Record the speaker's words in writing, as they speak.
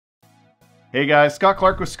Hey guys, Scott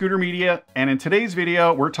Clark with Scooter Media, and in today's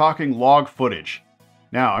video, we're talking log footage.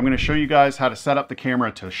 Now, I'm going to show you guys how to set up the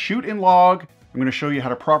camera to shoot in log. I'm going to show you how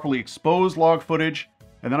to properly expose log footage,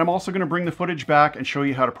 and then I'm also going to bring the footage back and show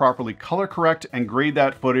you how to properly color correct and grade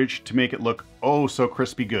that footage to make it look oh so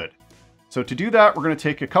crispy good. So to do that, we're going to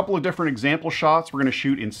take a couple of different example shots. We're going to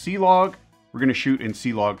shoot in C-Log, we're going to shoot in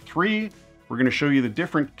C-Log 3, we're going to show you the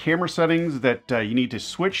different camera settings that you need to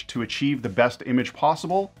switch to achieve the best image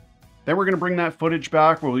possible. Then we're going to bring that footage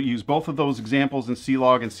back. We'll use both of those examples in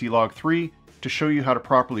C-Log and C-Log 3 to show you how to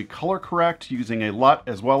properly color correct using a LUT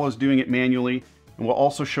as well as doing it manually. And we'll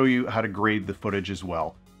also show you how to grade the footage as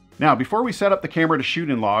well. Now, before we set up the camera to shoot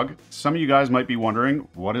in log, some of you guys might be wondering,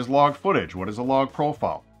 what is log footage? What is a log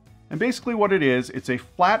profile? And basically what it is, it's a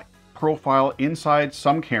flat profile inside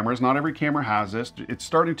some cameras. Not every camera has this. It's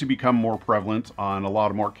starting to become more prevalent on a lot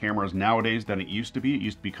of more cameras nowadays than it used to be. It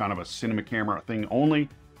used to be kind of a cinema camera thing only.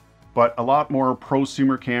 But a lot more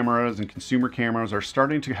prosumer cameras and consumer cameras are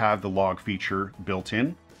starting to have the log feature built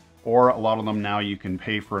in, or a lot of them now you can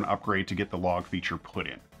pay for an upgrade to get the log feature put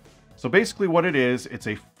in. So basically what it is, it's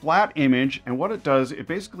a flat image, and what it does, it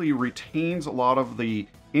basically retains a lot of the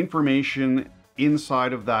information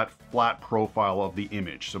inside of that flat profile of the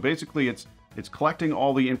image. So basically it's collecting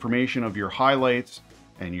all the information of your highlights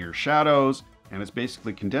and your shadows, and it's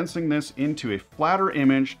basically condensing this into a flatter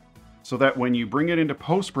image so that when you bring it into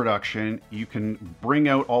post-production, you can bring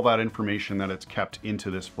out all that information that it's kept into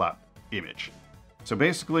this flat image. So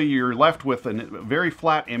basically you're left with a very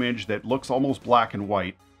flat image that looks almost black and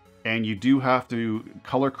white, and you do have to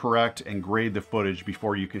color correct and grade the footage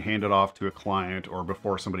before you can hand it off to a client or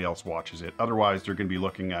before somebody else watches it. Otherwise, they're going to be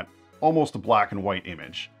looking at almost a black and white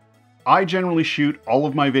image. I generally shoot all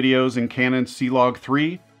of my videos in Canon C-Log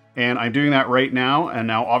 3, and I'm doing that right now. And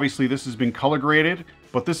now obviously this has been color graded,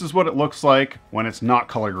 but this is what it looks like when it's not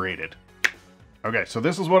color graded. Okay, so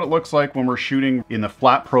this is what it looks like when we're shooting in the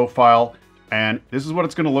flat profile, and this is what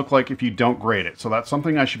it's going to look like if you don't grade it. So that's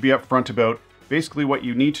something I should be upfront about. Basically what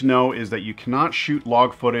you need to know is that you cannot shoot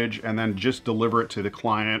log footage and then just deliver it to the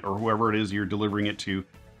client or whoever it is you're delivering it to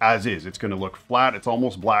as is. It's going to look flat, it's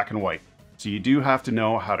almost black and white. So you do have to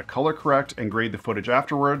know how to color correct and grade the footage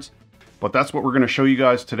afterwards, but that's what we're going to show you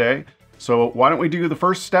guys today. So why don't we do the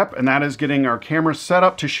first step, and that is getting our camera set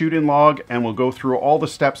up to shoot in log, and we'll go through all the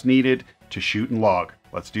steps needed to shoot in log.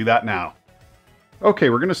 Let's do that now.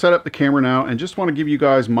 Okay, we're going to set up the camera now, and just want to give you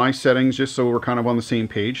guys my settings just so we're kind of on the same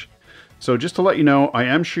page. So just to let you know, I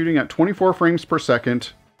am shooting at 24 frames per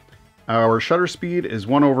second. Our shutter speed is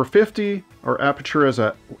 1/50, our aperture is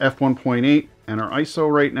at f1.8, and our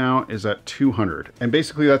ISO right now is at 200. And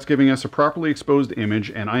basically that's giving us a properly exposed image,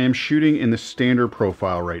 and I am shooting in the standard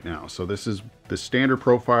profile right now. So this is the standard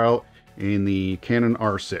profile in the Canon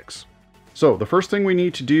R6. So the first thing we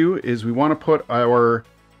need to do is we want to put our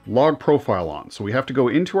log profile on. So we have to go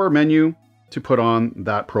into our menu to put on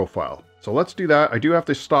that profile. So let's do that. I do have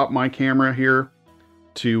to stop my camera here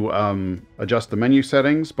to adjust the menu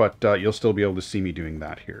settings, but you'll still be able to see me doing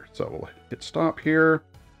that here. So we'll hit stop here.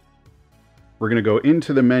 We're going to go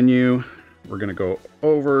into the menu. We're going to go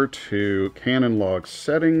over to Canon log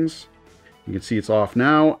settings. You can see it's off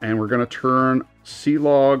now, and we're going to turn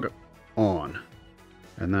C-Log on.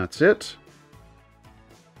 And that's it.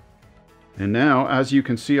 And now, as you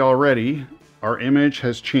can see already, our image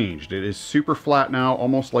has changed. It is super flat now,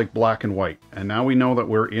 almost like black and white. And now we know that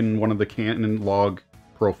we're in one of the Canon log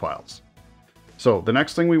profiles. So the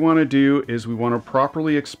next thing we want to do is we want to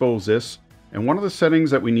properly expose this. And one of the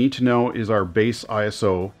settings that we need to know is our base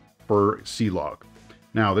ISO for C-Log.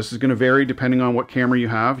 Now, this is going to vary depending on what camera you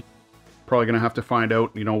have. Probably going to have to find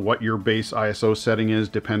out, what your base ISO setting is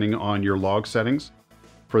depending on your log settings.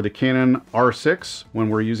 For the Canon R6, when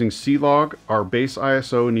we're using C-Log, our base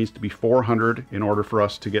ISO needs to be 400 in order for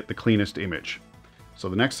us to get the cleanest image. So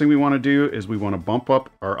the next thing we want to do is we want to bump up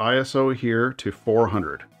our ISO here to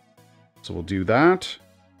 400. So we'll do that.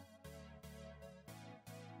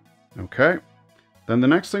 Okay. Then the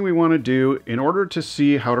next thing we want to do, in order to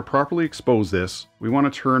see how to properly expose this, we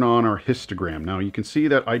want to turn on our histogram. Now you can see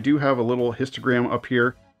that I do have a little histogram up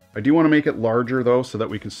here. I do want to make it larger though, so that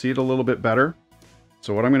we can see it a little bit better.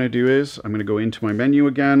 So what I'm going to do is I'm going to go into my menu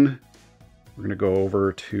again. We're going to go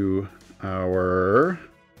over to our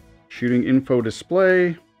shooting info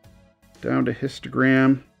display, down to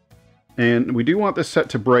histogram. And we do want this set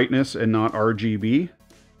to brightness and not RGB.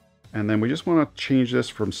 And then we just want to change this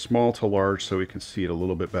from small to large so we can see it a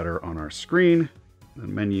little bit better on our screen.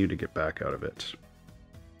 And menu to get back out of it.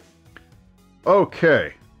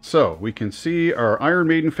 Okay, so we can see our Iron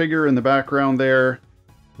Maiden figure in the background there.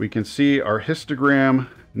 We can see our histogram.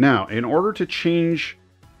 Now, in order to change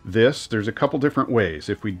this, there's a couple different ways.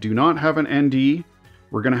 If we do not have an ND,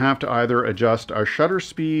 we're going to have to either adjust our shutter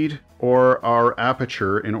speed or our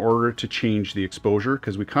aperture in order to change the exposure,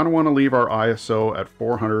 because we kind of want to leave our ISO at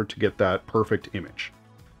 400 to get that perfect image.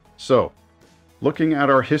 So looking at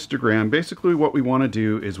our histogram, basically what we want to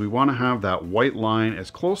do is we want to have that white line as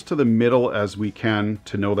close to the middle as we can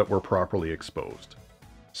to know that we're properly exposed.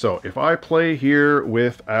 So if I play here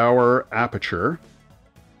with our aperture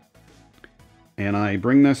and I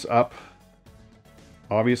bring this up,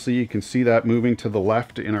 obviously you can see that moving to the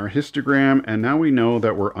left in our histogram, and now we know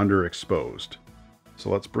that we're underexposed. So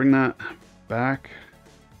let's bring that back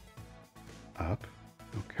up.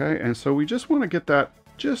 Okay, and so we just want to get that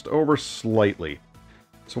just over slightly.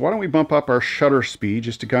 So why don't we bump up our shutter speed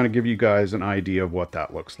just to kind of give you guys an idea of what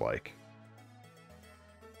that looks like.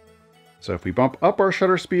 So if we bump up our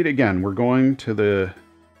shutter speed again, we're going to the,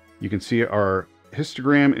 you can see our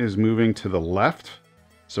histogram is moving to the left,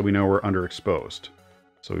 so we know we're underexposed.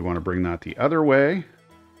 So we want to bring that the other way.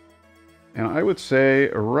 And I would say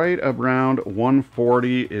right around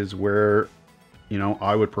 140 is where, you know,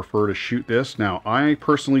 I would prefer to shoot this. Now, I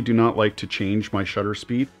personally do not like to change my shutter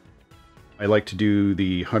speed. I like to do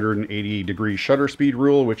the 180-degree shutter speed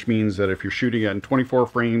rule, which means that if you're shooting at 24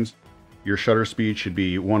 frames, your shutter speed should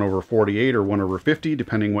be 1/48 or 1/50,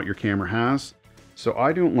 depending what your camera has. So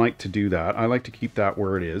I don't like to do that. I like to keep that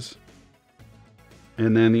where it is.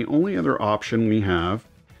 And then the only other option we have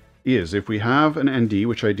is if we have an ND,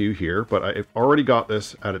 which I do here, but I've already got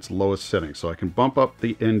this at its lowest setting. So I can bump up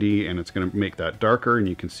the ND and it's going to make that darker, and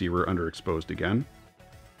you can see we're underexposed again.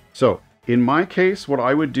 So in my case, what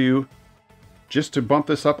I would do, just to bump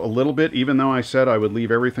this up a little bit, even though I said I would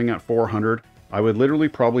leave everything at 400, I would literally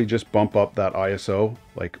probably just bump up that ISO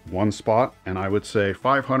like one spot, and I would say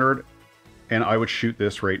 500, and I would shoot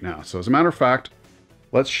this right now. So as a matter of fact,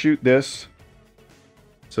 let's shoot this.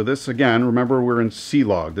 So this again, remember we're in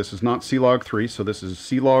C-Log. This is not C-Log 3, so this is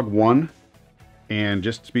C-Log 1. And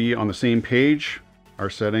just to be on the same page, our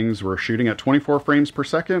settings, we're shooting at 24 frames per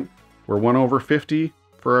second. We're 1/50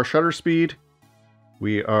 for our shutter speed.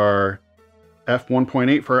 We are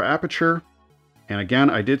f1.8 for our aperture. And again,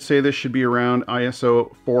 I did say this should be around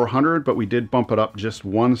ISO 400, but we did bump it up just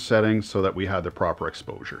one setting so that we had the proper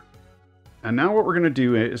exposure. And now what we're going to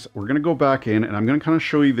do is we're going to go back in, and I'm going to kind of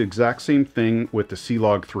show you the exact same thing with the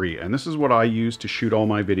C-Log 3. And this is what I use to shoot all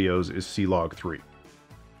my videos, is C-Log 3.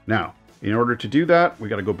 Now, in order to do that, we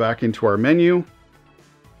got to go back into our menu.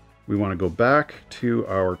 We want to go back to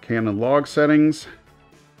our Canon log settings,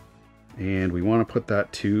 and we want to put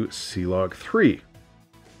that to C-Log 3.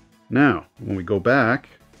 Now, when we go back,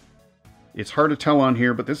 it's hard to tell on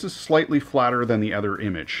here, but this is slightly flatter than the other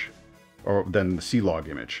image, or than the C-Log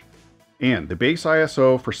image. And the base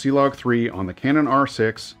ISO for C-Log 3 on the Canon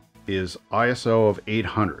R6 is ISO of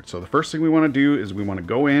 800. So the first thing we want to do is we want to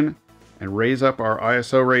go in and raise up our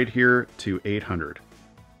ISO right here to 800.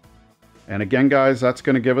 And again, guys, that's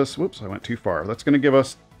going to give us, whoops, I went too far. That's going to give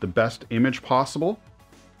us the best image possible.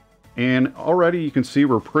 And already you can see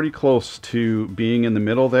we're pretty close to being in the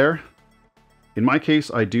middle there. In my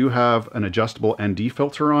case, I do have an adjustable ND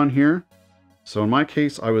filter on here. So in my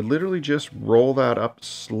case, I would literally just roll that up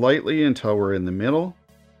slightly until we're in the middle.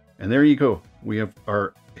 And there you go. We have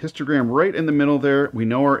our histogram right in the middle there. We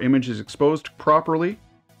know our image is exposed properly.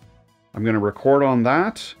 I'm going to record on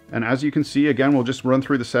that. And as you can see, again, we'll just run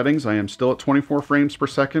through the settings. I am still at 24 frames per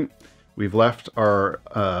second. We've left our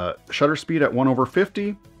shutter speed at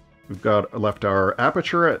 1/50. We've got left our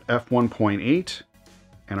aperture at f1.8.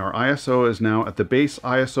 And our ISO is now at the base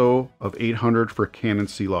ISO of 800 for Canon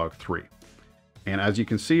C-Log 3. And as you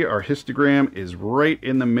can see, our histogram is right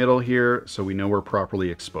in the middle here, so we know we're properly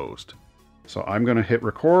exposed. So I'm going to hit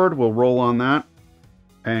record. We'll roll on that.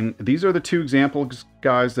 And these are the two examples,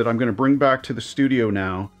 guys, that I'm going to bring back to the studio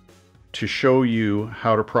now to show you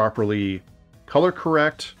how to properly color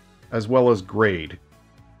correct as well as grade.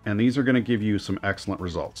 And these are going to give you some excellent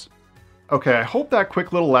results. Okay, I hope that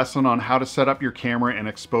quick little lesson on how to set up your camera and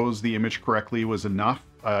expose the image correctly was enough.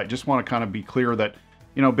 I just want to kind of be clear that,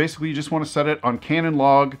 you know, basically you just want to set it on Canon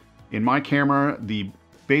log. In my camera, the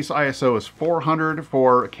base ISO is 400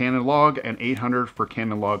 for Canon log and 800 for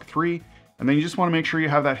Canon log 3. And then you just want to make sure you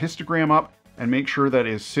have that histogram up and make sure that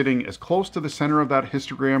it is sitting as close to the center of that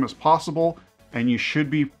histogram as possible, and you should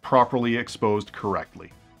be properly exposed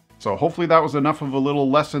correctly. So hopefully that was enough of a little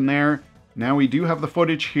lesson there. Now we do have the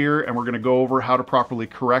footage here, and we're going to go over how to properly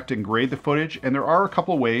correct and grade the footage. And there are a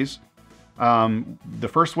couple ways. The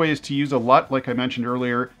first way is to use a LUT, like I mentioned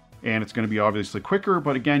earlier, and it's going to be obviously quicker,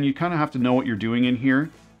 but again, you kind of have to know what you're doing in here.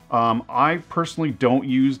 I personally don't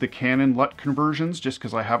use the Canon LUT conversions just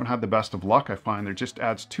because I haven't had the best of luck. I find there just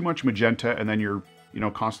adds too much magenta and then you're,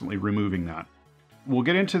 constantly removing that. We'll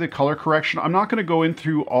get into the color correction. I'm not going to go in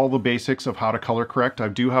through all the basics of how to color correct. I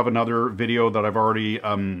do have another video that I've already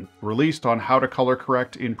released on how to color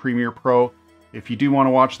correct in Premiere Pro. If you do want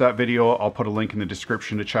to watch that video, I'll put a link in the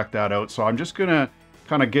description to check that out. So I'm just going to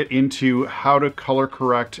kind of get into how to color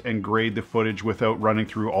correct and grade the footage without running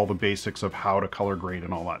through all the basics of how to color grade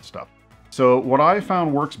and all that stuff. So what I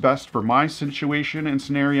found works best for my situation and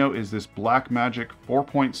scenario is this Blackmagic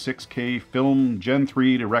 4.6K film Gen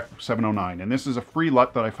 3 to Rec 709. And this is a free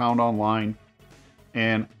LUT that I found online.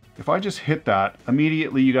 And if I just hit that,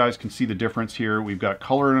 immediately you guys can see the difference here. We've got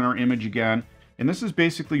color in our image again. And this is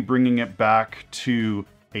basically bringing it back to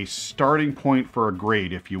a starting point for a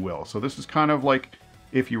grade, if you will. So this is kind of like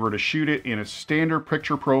if you were to shoot it in a standard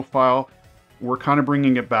picture profile, we're kind of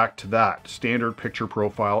bringing it back to that standard picture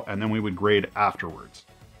profile, and then we would grade afterwards.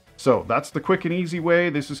 So that's the quick and easy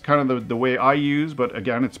way. This is kind of the way I use, but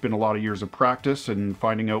again, it's been a lot of years of practice and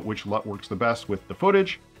finding out which LUT works the best with the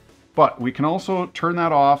footage. But we can also turn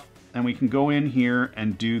that off, and we can go in here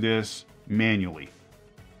and do this manually.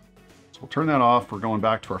 So we'll turn that off. We're going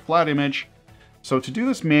back to our flat image. So to do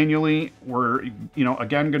this manually, we're,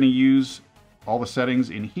 again, going to use all the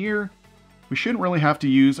settings in here. We shouldn't really have to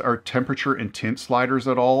use our temperature and tint sliders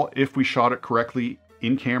at all if we shot it correctly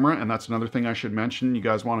in camera. And that's another thing I should mention. You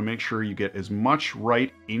guys want to make sure you get as much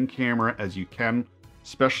right in camera as you can,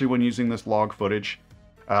 especially when using this log footage.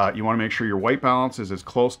 You want to make sure your white balance is as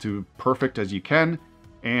close to perfect as you can,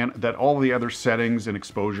 and that all the other settings and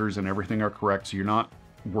exposures and everything are correct, so you're not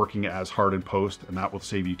working as hard in post, and that will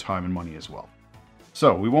save you time and money as well.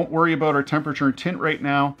 So we won't worry about our temperature and tint right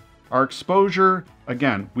now. Our exposure,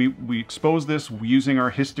 again, we exposed this using our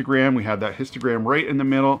histogram. We had that histogram right in the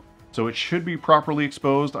middle, so it should be properly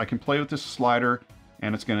exposed. I can play with this slider,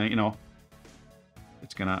 and it's gonna,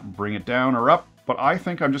 it's gonna bring it down or up, but I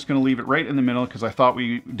think I'm just gonna leave it right in the middle because I thought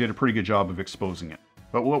we did a pretty good job of exposing it.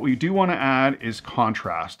 But what we do wanna add is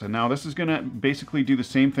contrast. And now this is gonna basically do the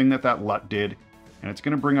same thing that LUT did, and it's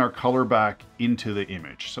gonna bring our color back into the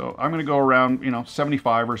image. So I'm gonna go around,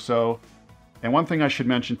 75 or so. And one thing I should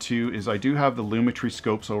mention too is I do have the Lumetri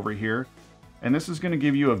scopes over here, and this is going to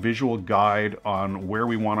give you a visual guide on where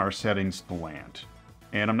we want our settings to land.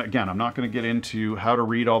 And I'm not going to get into how to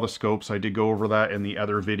read all the scopes. I did go over that in the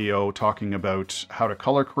other video talking about how to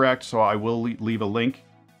color correct, so I will leave a link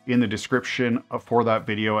in the description for that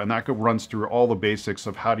video, and that runs through all the basics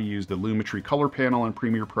of how to use the Lumetri color panel in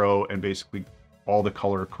Premiere Pro and basically all the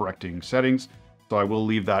color correcting settings. So I will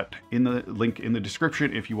leave that in the link in the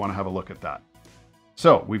description if you want to have a look at that.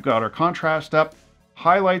 So we've got our contrast up.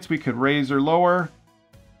 Highlights we could raise or lower.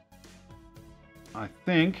 I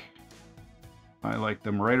think I like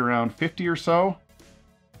them right around 50 or so.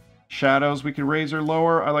 Shadows we could raise or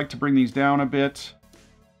lower. I like to bring these down a bit.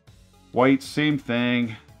 White, same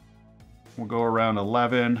thing. We'll go around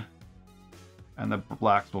 11. And the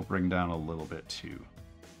blacks will bring down a little bit too.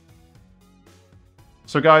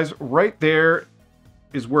 So guys, right there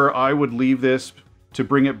is where I would leave this to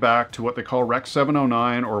bring it back to what they call Rec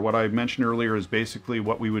 709, or what I mentioned earlier is basically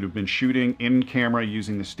what we would have been shooting in camera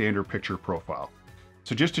using the standard picture profile.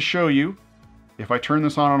 So just to show you, if I turn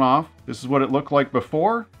this on and off, this is what it looked like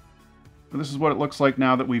before, and this is what it looks like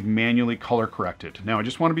now that we've manually color corrected. Now I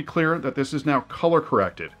just want to be clear that this is now color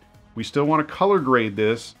corrected. We still want to color grade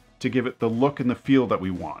this to give it the look and the feel that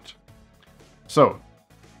we want. So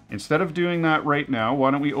instead of doing that right now,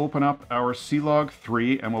 why don't we open up our C-Log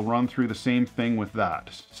 3 and we'll run through the same thing with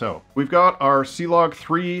that. So we've got our C-Log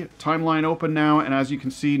 3 timeline open now, and as you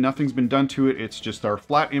can see, nothing's been done to it. It's just our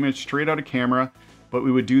flat image straight out of camera, but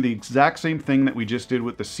we would do the exact same thing that we just did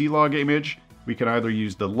with the C-Log image. We can either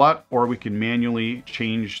use the LUT or we can manually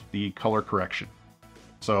change the color correction.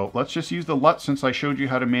 So let's just use the LUT since I showed you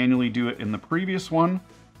how to manually do it in the previous one.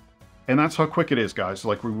 And that's how quick it is, guys.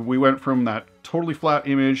 Like we went from that totally flat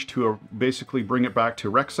image to basically bring it back to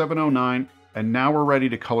Rec 709, and now we're ready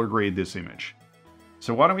to color grade this image.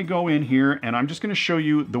 So why don't we go in here, and I'm just going to show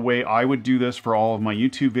you the way I would do this for all of my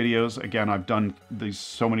YouTube videos. Again, I've done these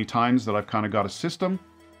so many times that I've kind of got a system.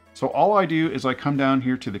 So all I do is I come down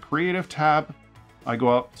here to the Creative tab, I go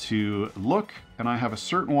up to Look, and I have a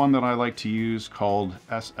certain one that I like to use called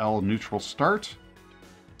SL Neutral Start.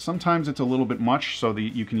 Sometimes it's a little bit much, so that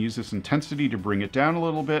you can use this intensity to bring it down a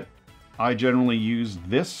little bit. I generally use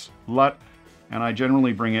this LUT, and I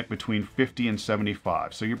generally bring it between 50 and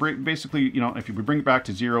 75. So you basically, if you bring it back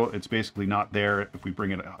to 0, it's basically not there. If we bring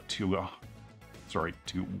it to,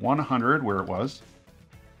 to 100, where it was.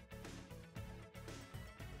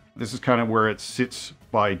 This is kind of where it sits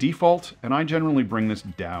by default, and I generally bring this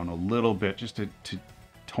down a little bit just to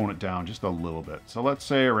tone it down just a little bit. So let's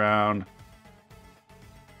say around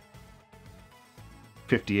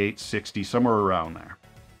 58, 60, somewhere around there.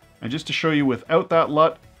 And just to show you without that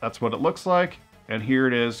LUT, that's what it looks like. And here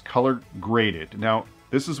it is, color graded. Now,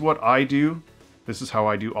 this is what I do. This is how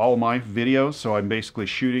I do all my videos. So I'm basically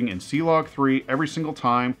shooting in C-Log 3 every single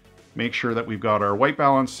time. Make sure that we've got our white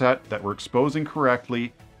balance set, that we're exposing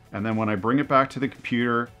correctly. And then when I bring it back to the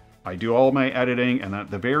computer, I do all my editing, and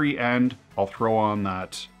at the very end, I'll throw on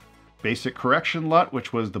that basic correction LUT,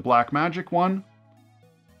 which was the Black Magic one.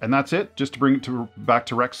 And that's it, just to bring it back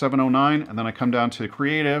to Rec 709. And then I come down to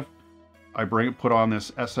creative. I put on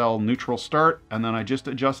this SL neutral start, and then I just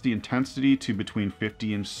adjust the intensity to between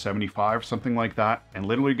 50 and 75, something like that. And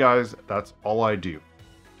literally, guys, that's all I do.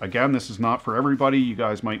 Again, this is not for everybody. You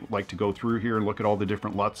guys might like to go through here and look at all the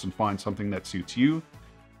different LUTs and find something that suits you.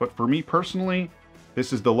 But for me personally,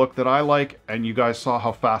 this is the look that I like, and you guys saw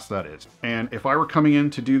how fast that is. And if I were coming in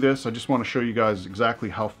to do this, I just want to show you guys exactly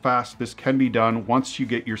how fast this can be done once you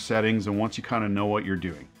get your settings and once you kind of know what you're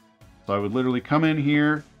doing. So I would literally come in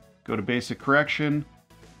here, go to basic correction,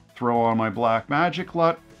 throw on my Black Magic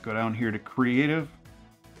LUT, go down here to creative,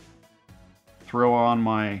 throw on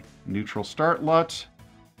my neutral start LUT,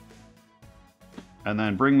 and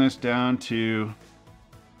then bring this down to,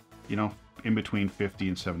 you know, in between 50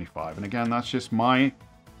 and 75. And again, that's just my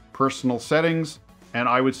personal settings, and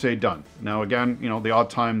I would say done. Now again, you know, the odd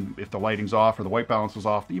time if the lighting's off or the white balance is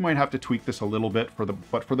off, you might have to tweak this a little bit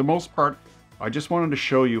but for the most part, I just wanted to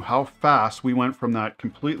show you how fast we went from that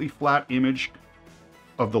completely flat image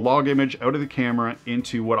of the log image out of the camera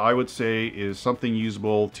into what I would say is something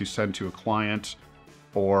usable to send to a client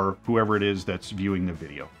or whoever it is that's viewing the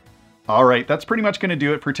video. All right, that's pretty much going to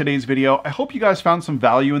do it for today's video. I hope you guys found some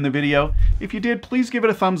value in the video. If you did, please give it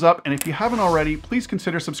a thumbs up. And if you haven't already, please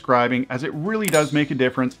consider subscribing, as it really does make a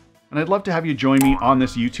difference. And I'd love to have you join me on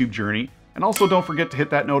this YouTube journey. And also don't forget to hit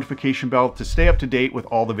that notification bell to stay up to date with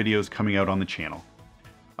all the videos coming out on the channel.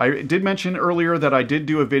 I did mention earlier that I did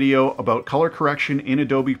do a video about color correction in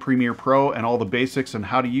Adobe Premiere Pro and all the basics and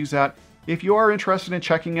how to use that. If you are interested in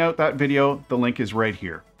checking out that video, the link is right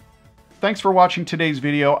here. Thanks for watching today's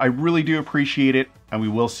video. I really do appreciate it, and we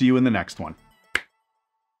will see you in the next one.